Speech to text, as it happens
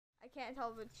can't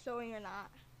tell if it's showing or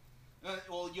not.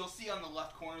 Well, you'll see on the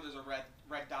left corner there's a red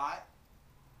dot.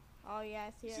 Oh yeah,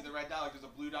 I see You it. see the red dot? Like there's a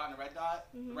blue dot and a red dot?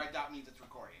 Mm-hmm. The red dot means it's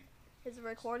recording. Is it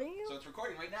recording you? So it's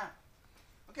recording right now.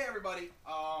 Okay, everybody.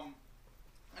 I'm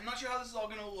not sure how this is all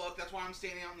going to look. That's why I'm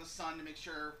standing out in the sun to make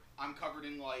sure I'm covered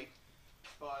in light.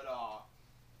 But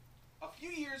a few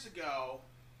years ago,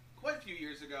 quite a few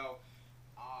years ago,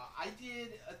 I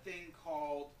did a thing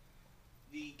called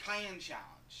the Cheyenne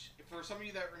Challenge. For some of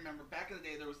you that remember, back in the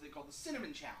day there was a thing called the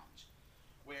Cinnamon Challenge,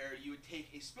 where you would take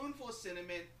a spoonful of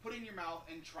cinnamon, put it in your mouth,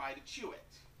 and try to chew it.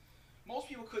 Most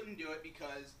people couldn't do it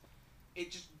because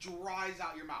it just dries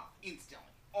out your mouth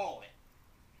instantly, all of it.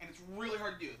 And it's really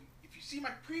hard to do. If you see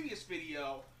my previous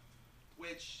video,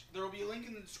 which there will be a link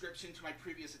in the description to my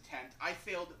previous attempt, I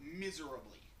failed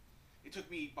miserably. It took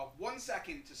me about 1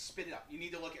 second to spit it up. You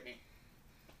need to look at me.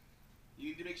 You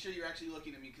need to make sure you're actually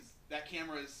looking at me because that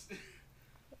camera is...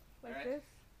 Like right? this?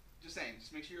 Just saying,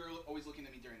 just make sure you're always looking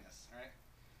at me during this, alright?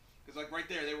 Because like right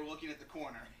there, they were looking at the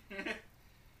corner.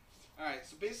 Alright,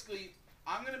 so basically,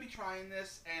 I'm going to be trying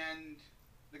this, and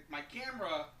my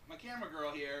camera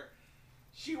girl here,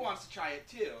 she wants to try it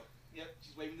too. Yep,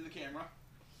 she's waving to the camera.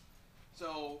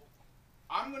 So,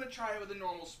 I'm going to try it with a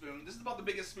normal spoon. This is about the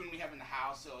biggest spoon we have in the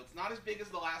house, so it's not as big as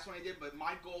the last one I did, but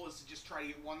my goal is to just try to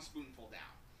get one spoonful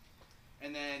down.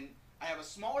 And then, I have a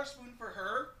smaller spoon for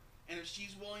her, and if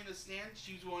she's willing to stand,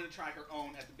 she's willing to try her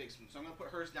own at the big spoon. So I'm going to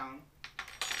put hers down,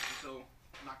 so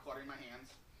I'm not cluttering my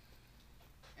hands.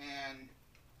 And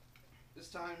this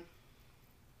time,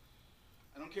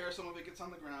 I don't care if some of it gets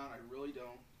on the ground. I really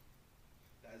don't.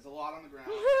 That is a lot on the ground.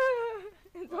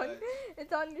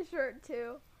 It's on your shirt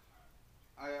too.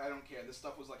 I don't care. This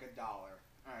stuff was like $1.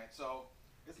 Alright, so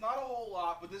it's not a whole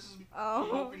lot, but this is Oh. I'm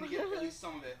hoping to get at least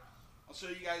some of it. I'll show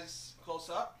you guys close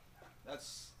up.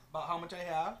 That's about how much I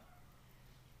have.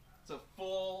 It's a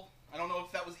full, I don't know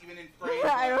if that was even in frame,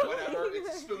 but whatever.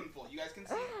 It's a spoonful. You guys can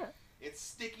see it's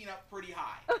sticking up pretty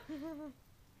high.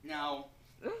 Now,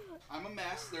 I'm a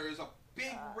mess. There is a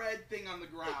big red thing on the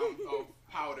ground of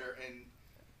powder, and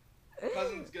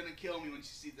Cousin's going to kill me when she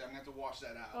sees that. I'm going to have to wash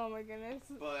that out. Oh my goodness.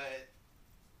 But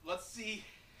let's see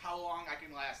how long I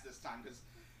can last this time, because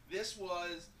this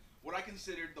was what I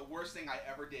considered the worst thing I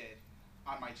ever did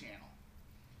on my channel.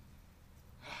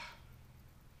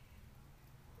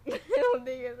 I don't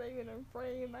think it's even in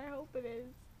frame. I hope it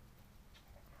is.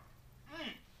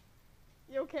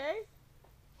 You okay?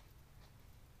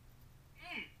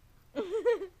 I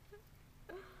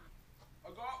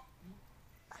got...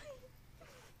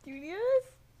 Do you need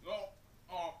this? No.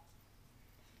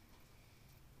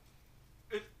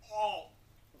 It's all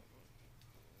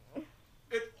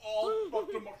stuck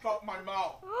to the top of my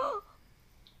mouth.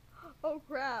 Oh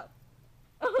crap.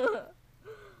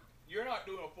 You're not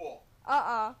doing a full.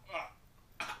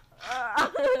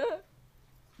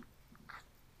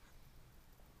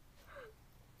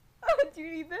 Do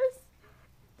you need this?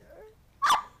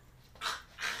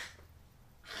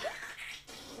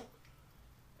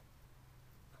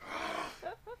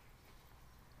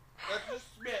 That's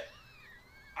just spit.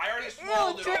 I already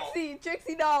swallowed it all.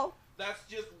 Trixie doll. That's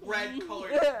just red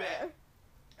colored spit.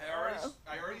 I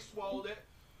already swallowed it.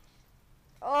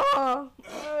 Oh.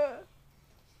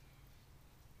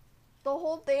 The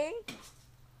whole thing?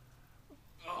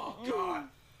 Oh god.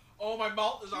 Oh, my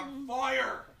mouth is on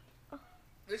fire.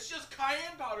 It's just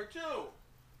cayenne powder too.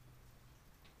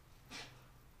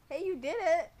 Hey, you did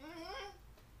it.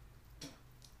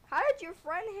 How did your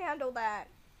friend handle that?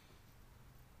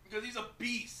 Because he's a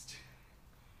beast.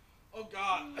 Oh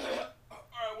god.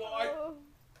 Alright, well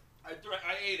I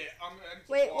ate it.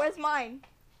 Wait, where's mine?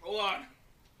 Hold on.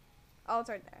 Oh, it's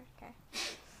right there. Okay.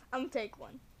 I'm gonna take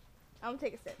one. I'm gonna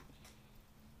take a sip.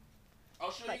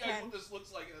 I'll show you guys what this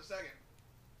looks like in a second.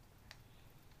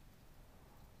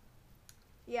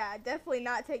 Yeah, definitely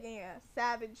not taking a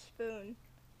savage spoon.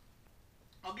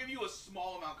 I'll give you a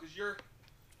small amount because you're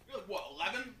like what,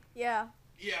 11? Yeah.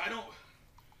 Yeah, I don't.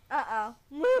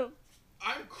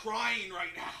 I'm crying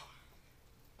right now.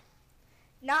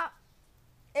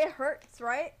 It hurts,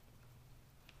 right?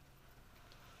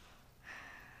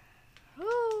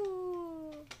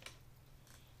 Ooh.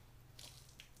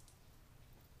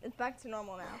 It's back to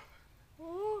normal now.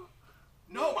 Ooh.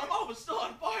 No, my mouth is still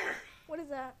on fire. What is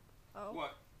that? Oh.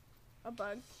 What? A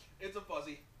bug. It's a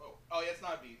fuzzy. Oh, yeah, it's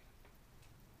not a bee.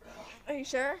 Are you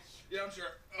sure? Yeah, I'm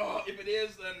sure. If it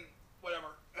is, then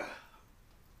whatever.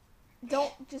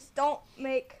 Don't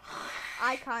make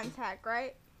eye contact,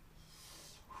 right?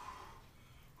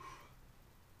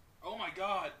 Oh my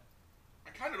god. I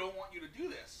kind of don't want you to do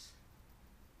this.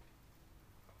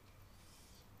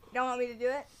 You don't want me to do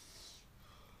it?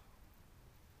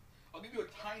 I'll give you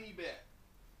a tiny bit.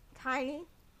 Tiny?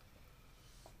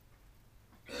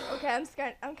 Okay, I'm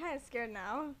scared. I'm kind of scared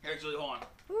now. Actually, hold on.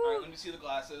 Woo. All right, let me see the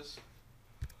glasses.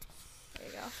 There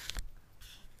you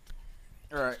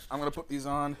go. All right, I'm gonna put these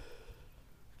on.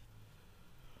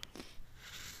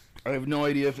 I have no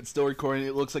idea if it's still recording.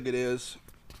 It looks like it is.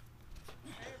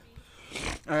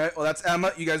 All right, well, that's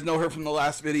Emma. You guys know her from the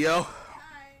last video.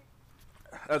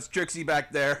 Hi. That's Trixie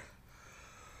back there.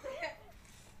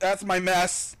 That's my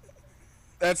mess.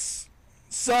 That's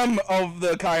some of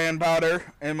the cayenne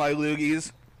powder and my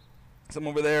loogies. Some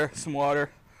over there, some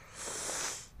water.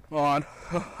 Hold on.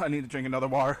 I need to drink another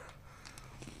water.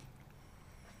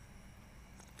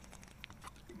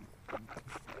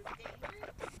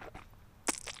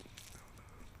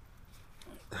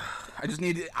 I just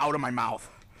need it out of my mouth.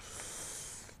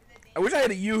 I wish I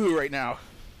had a Yoo-hoo right now.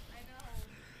 I know.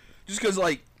 Just because,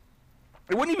 like,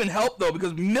 it wouldn't even help, though,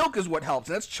 because milk is what helps,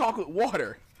 and that's chocolate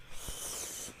water.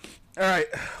 Alright,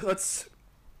 let's...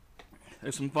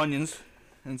 There's some Funyuns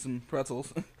and some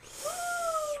pretzels.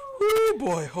 Woo,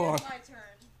 boy, hold on. It's my turn.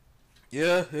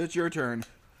 Yeah, it's your turn.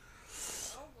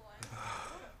 Oh, boy.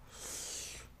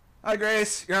 Hi,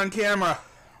 Grace. You're on camera.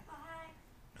 Hi.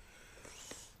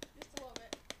 Just a little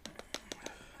bit.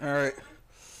 Alright.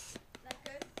 That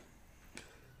good?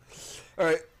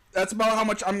 Alright, that's about how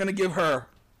much I'm going to give her.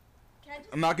 Can I just,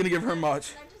 I'm not going to give her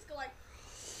much. Can I just go like...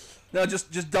 No,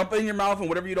 just dump it in your mouth, and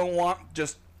whatever you don't want,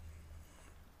 just...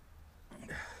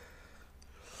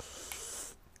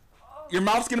 Your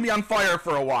mouth's going to be on fire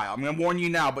for a while. I'm going to warn you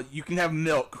now, but you can have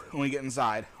milk when we get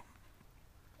inside.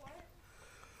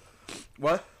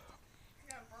 What? It's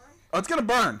gonna burn? Oh, it's going to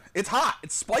burn. It's hot.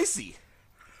 It's spicy.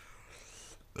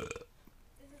 This is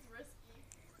risky.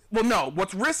 Well, no.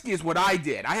 What's risky is what I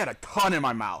did. I had a ton in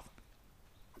my mouth.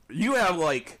 You have,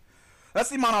 like... That's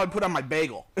the amount I would put on my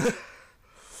bagel.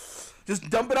 Just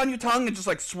dump it on your tongue and just,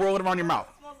 like, swirl it around your mouth.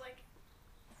 It smells like...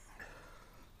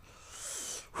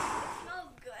 It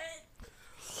smells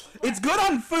good. It's good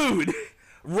on food.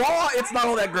 Raw, it's not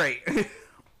all that great. Plug your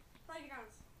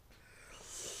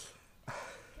nose. Can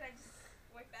I just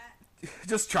wipe that?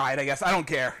 Just try it, I guess. I don't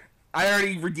care. I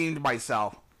already redeemed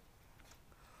myself.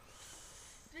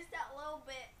 Just that little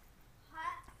bit.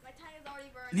 Hot. My tongue is already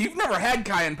burned. You've never had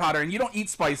cayenne powder, and you don't eat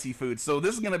spicy food, so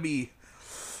this is going to be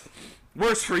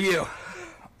worse for you.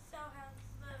 So how's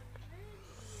the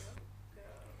video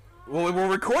go? Well,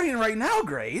 we're recording right now,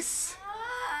 Grace.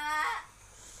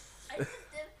 I just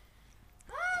did...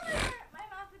 my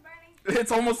mouth is burning.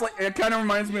 It's almost like, it kind of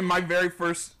reminds me of my very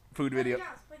first food video. Plug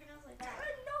your nose like that.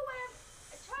 No way.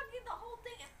 I'm chugging the whole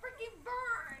thing. It freaking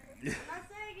burned. I'm not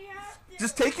saying you have to.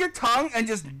 Just take your tongue and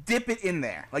just dip it in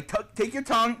there. Like, take your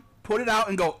tongue, put it out,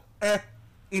 and go,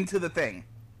 into the thing.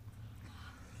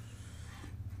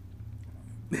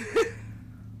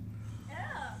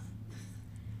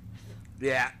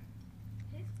 Yeah,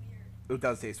 Tastes weird. it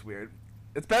does taste weird.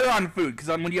 It's better on food, because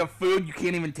when you have food, you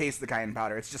can't even taste the cayenne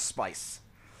powder. It's just spice.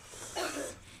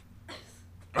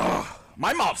 Oh,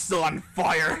 my mouth's still on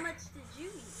fire. How much did you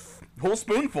eat? Whole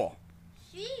spoonful.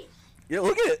 Sheesh. Yeah,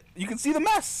 look at it. You can see the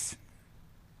mess.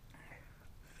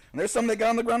 And there's some that got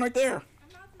on the ground right there. My mouth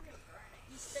isn't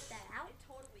burning. You spit that out? It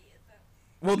totally isn't.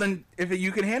 Well, then, if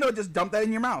you can handle it, just dump that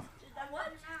in your mouth. Just dump what?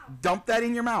 Mouth. Dump that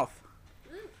in your mouth.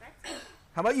 Ooh, that's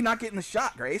How about you not getting the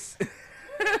shot, Grace? the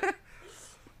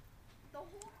whole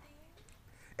thing.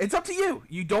 It's up to you.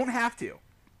 You don't have to.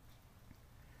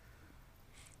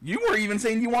 You were even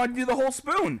saying you wanted to do the whole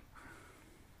spoon.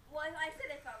 Well, I said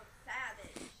if I was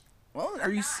savage. Well, are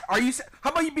you?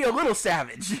 How about you be a little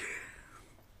savage?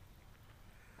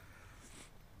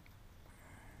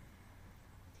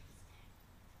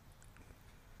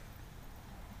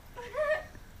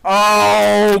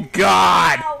 Oh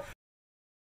God! Ow.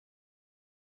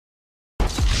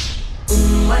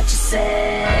 What you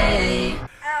say?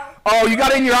 Ow. Oh, you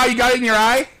got it in your eye. You got it in your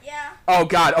eye. Yeah. Oh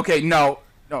God. Okay, no.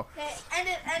 Okay, end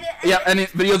it. Yeah, and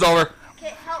video's over.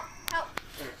 Okay, help.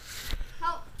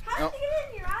 How No. did you get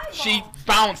it in your eyeball? She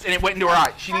bounced and it went into her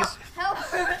eye. She needs. Help.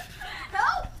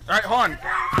 Help. All right, hold on. It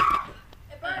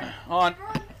burns. Hold on. It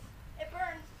burns. It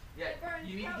burns. Yeah, It burns.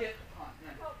 you need to Help. get.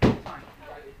 Help.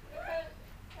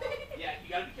 Yeah, you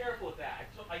gotta be careful with that.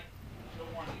 I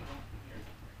don't want you. Here,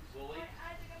 slowly. My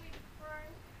eyes are gonna be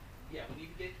burned. Yeah, we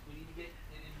need to get it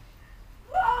in.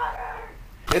 Water.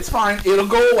 It's fine. It'll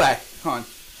go away. Hold on.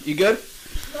 You good?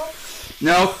 Nope.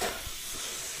 No.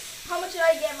 How much did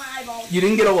I get in my eyeball? You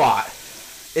didn't get a lot.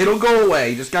 It'll go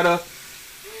away. You just gotta.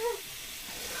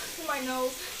 To my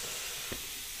nose.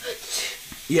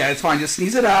 Yeah, it's fine. Just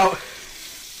sneeze it out.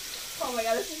 Oh my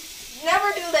god, this is...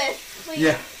 Never do this, please.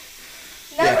 Yeah.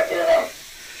 Never yeah. do this.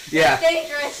 Yeah. It's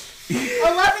dangerous.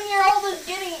 11-year-old is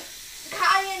getting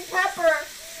cayenne pepper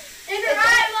in her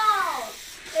eyeballs.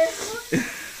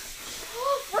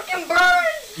 Freaking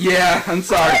burns. Yeah, I'm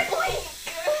sorry.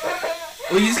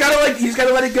 Well, you just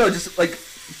gotta let it go. Just like,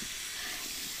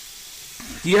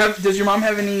 does your mom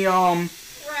have any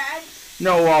Rags.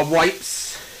 No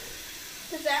wipes?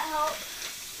 Does that help?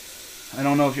 I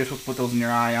don't know if you're supposed to put those in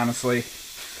your eye, honestly.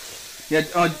 Yeah,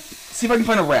 see if I can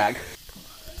find a rag.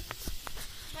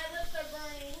 My lips are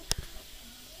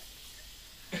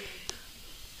burning.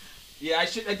 Yeah, I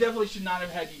definitely should not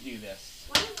have had you do this.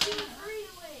 Why did you agree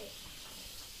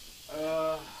to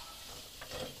it?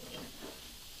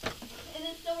 Is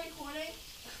it still recording?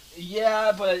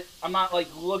 Yeah, but I'm not like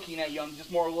looking at you. I'm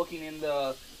just more looking in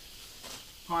the.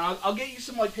 Hold on, I'll get you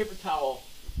some like paper towel.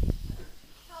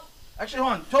 Help. Actually,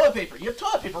 hold on. Toilet paper. You have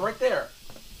toilet paper right there.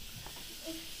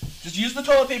 Just use the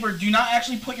toilet paper. Do not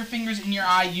actually put your fingers in your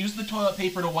eye. Use the toilet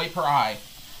paper to wipe her eye.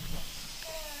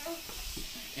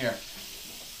 Here.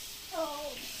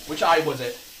 Oh. Which eye was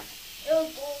it? It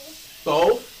was both.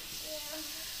 Both?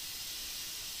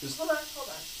 Yeah. Just, Hold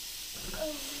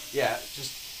on. yeah,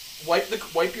 just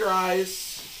wipe your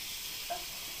eyes.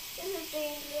 This is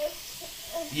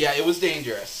dangerous. Yeah, it was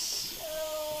dangerous.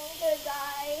 Oh, I'm gonna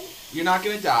die. You're not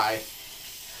gonna die.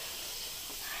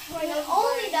 I would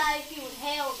only die if you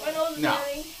inhaled it. My nose is No.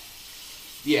 burning.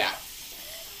 Yeah.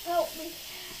 Help me.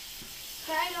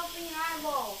 Try to open your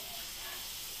eyeball.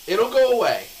 It'll go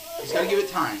away. Just gotta give it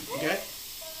time, okay?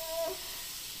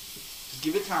 Just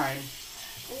give it time.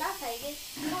 I'm not taking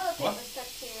toilet What? paper stuck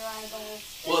to your eyeball.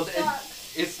 Well, It's stuck.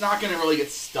 it's not gonna really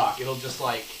get stuck. It'll just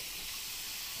like,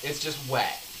 it's just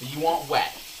wet. But you want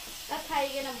wet. That's how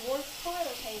you're gonna wash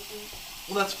toilet paper.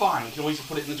 Well, that's fine. We can always just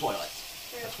put it in the toilet.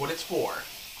 True. That's what it's for.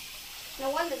 No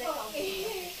wonder they call it.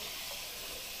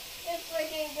 It's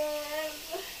freaking good.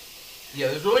 Yeah,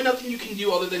 there's really nothing you can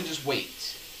do other than just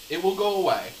wait. It will go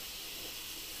away.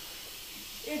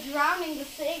 You're drowning the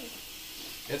sink.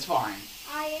 It's fine.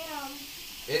 I am.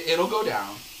 It'll go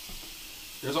down.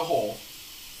 There's a hole.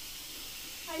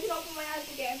 I can open my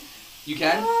eyes again. You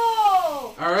can?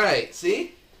 Oh! Alright,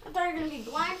 see? I thought you were gonna be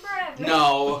blind forever.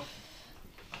 No.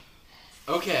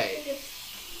 Okay.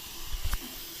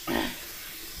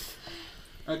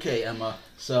 Okay, Emma.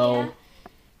 So, Yeah.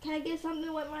 Can I get something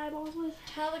to wipe my eyeballs with?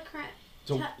 Tell the crap.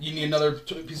 so you need another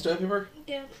piece of toilet paper?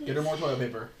 Yeah, please. Get her more toilet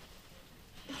paper.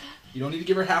 You don't need to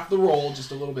give her half the roll,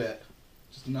 just a little bit.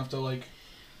 Just enough to like...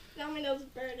 Now my nose is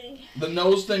burning. The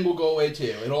nose thing will go away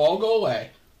too. It'll all go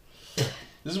away.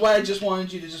 This is why I just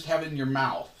wanted you to just have it in your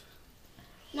mouth.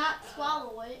 Not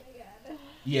swallow it.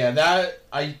 Yeah, that...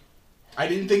 I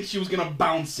didn't think she was gonna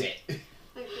bounce it.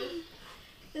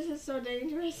 This is so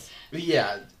dangerous. But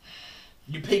yeah.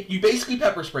 You basically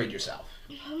pepper sprayed yourself.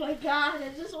 Oh my god,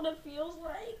 is this what it feels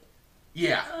like?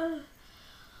 Yeah.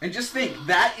 And just think,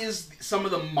 that is some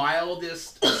of the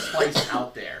mildest spice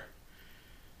out there.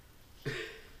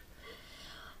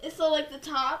 It's so like the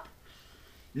top?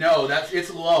 No,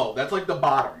 it's low. That's like the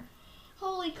bottom.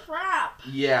 Holy crap.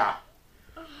 Yeah.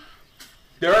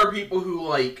 There are people who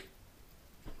like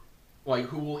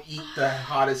who will eat the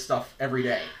hottest stuff every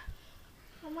day.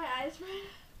 Are my eyes red?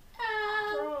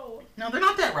 Bro. No, they're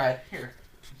not that red. Here.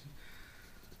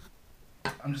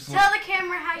 I'm just. Tell the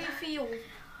camera how you feel.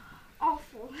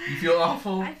 Awful. You feel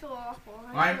awful? I feel awful.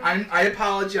 I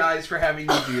apologize for having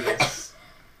you do this.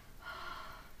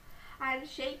 I'm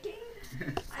shaking.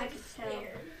 I'm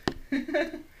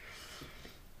scared.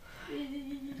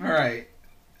 All right.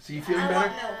 So you feeling I better?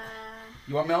 want milk.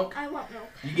 You want milk? I want milk.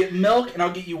 You get milk, and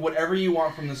I'll get you whatever you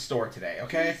want from the store today.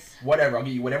 Okay? Please. Whatever. I'll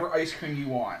get you whatever ice cream you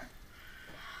want.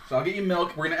 So I'll get you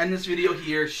milk. We're gonna end this video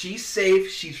here. She's safe.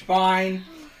 She's fine.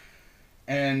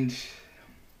 And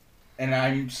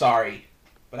I'm sorry,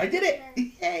 but I did it.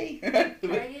 Yay! Can I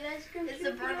get ice cream? Does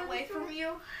it burn away from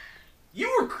you?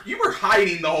 You were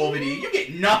hiding the whole video. You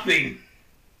get nothing.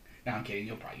 No, I'm kidding.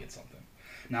 You'll probably get something.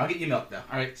 Now I'll get you milk though.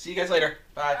 All right. See you guys later.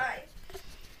 Bye. Bye.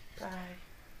 Bye.